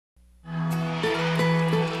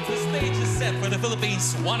present for the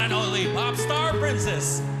Philippines' one and only pop star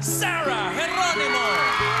princess, Sarah Geronimo.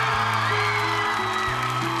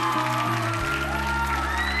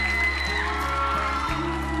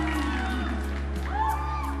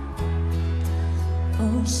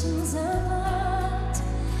 Oceans apart,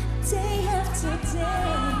 day after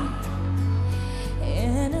day,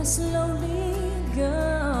 and I slowly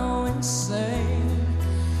go insane.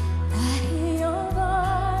 I hear your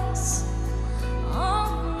voice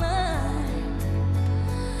all night,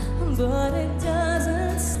 but it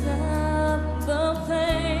doesn't stop the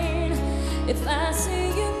pain. If I see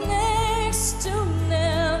you next to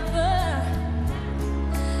never,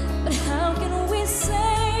 but how can we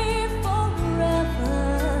say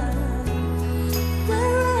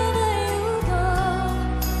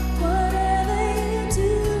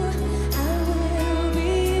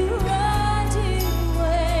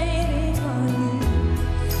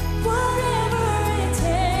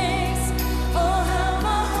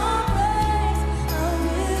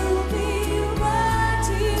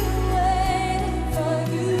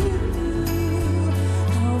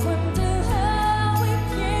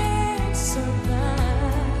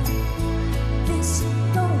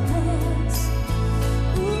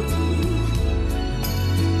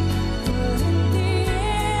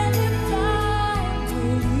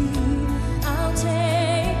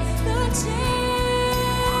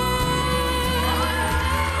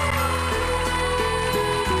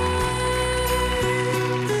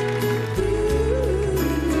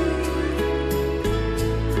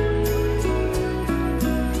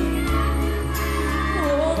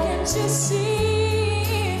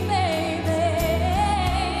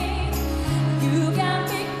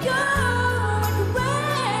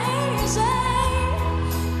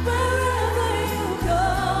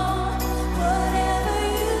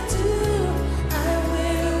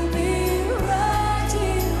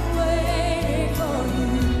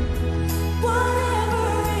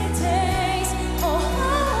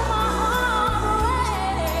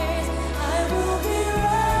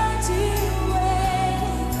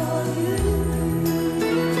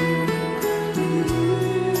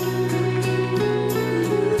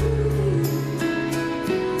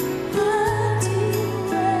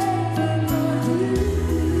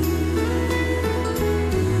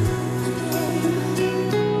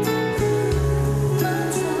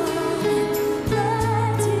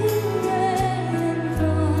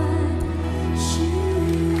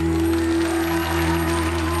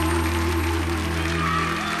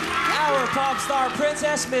pop star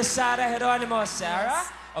princess, Miss Sarah Geronimo. Sarah,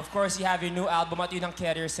 yes. Of course, you have your new album at yun ang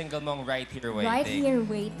career single mong Right Here Waiting. Right Here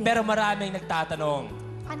Waiting. Pero maraming nagtatanong.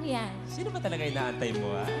 Ano yan? Sino ba talaga inaantay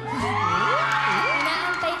mo, ha?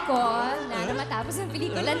 Inaantay ko na matapos ang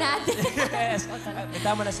pelikula natin. Yes.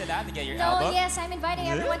 Tama na sila to get your album? Yes, I'm inviting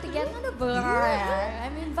everyone to get...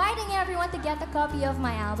 I'm inviting everyone to get a copy of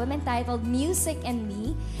my album entitled Music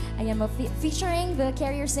Me. Ayan, featuring the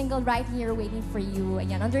carrier single Right Here Waiting for You.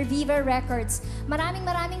 Ayan, under Viva Records. Maraming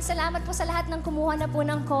salamat po sa lahat ng kumuha na po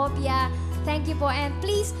ng kopya. Thank you po. And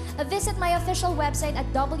please visit my official website at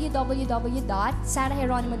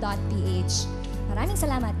www.sarahgeronimo.ph. Maraming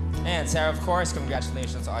salamat. And Sarah, of course,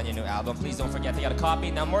 congratulations on your new album. Please don't forget to get a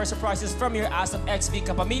copy. Now, more surprises from your ASAPxv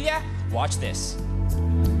kapamilya. Watch this.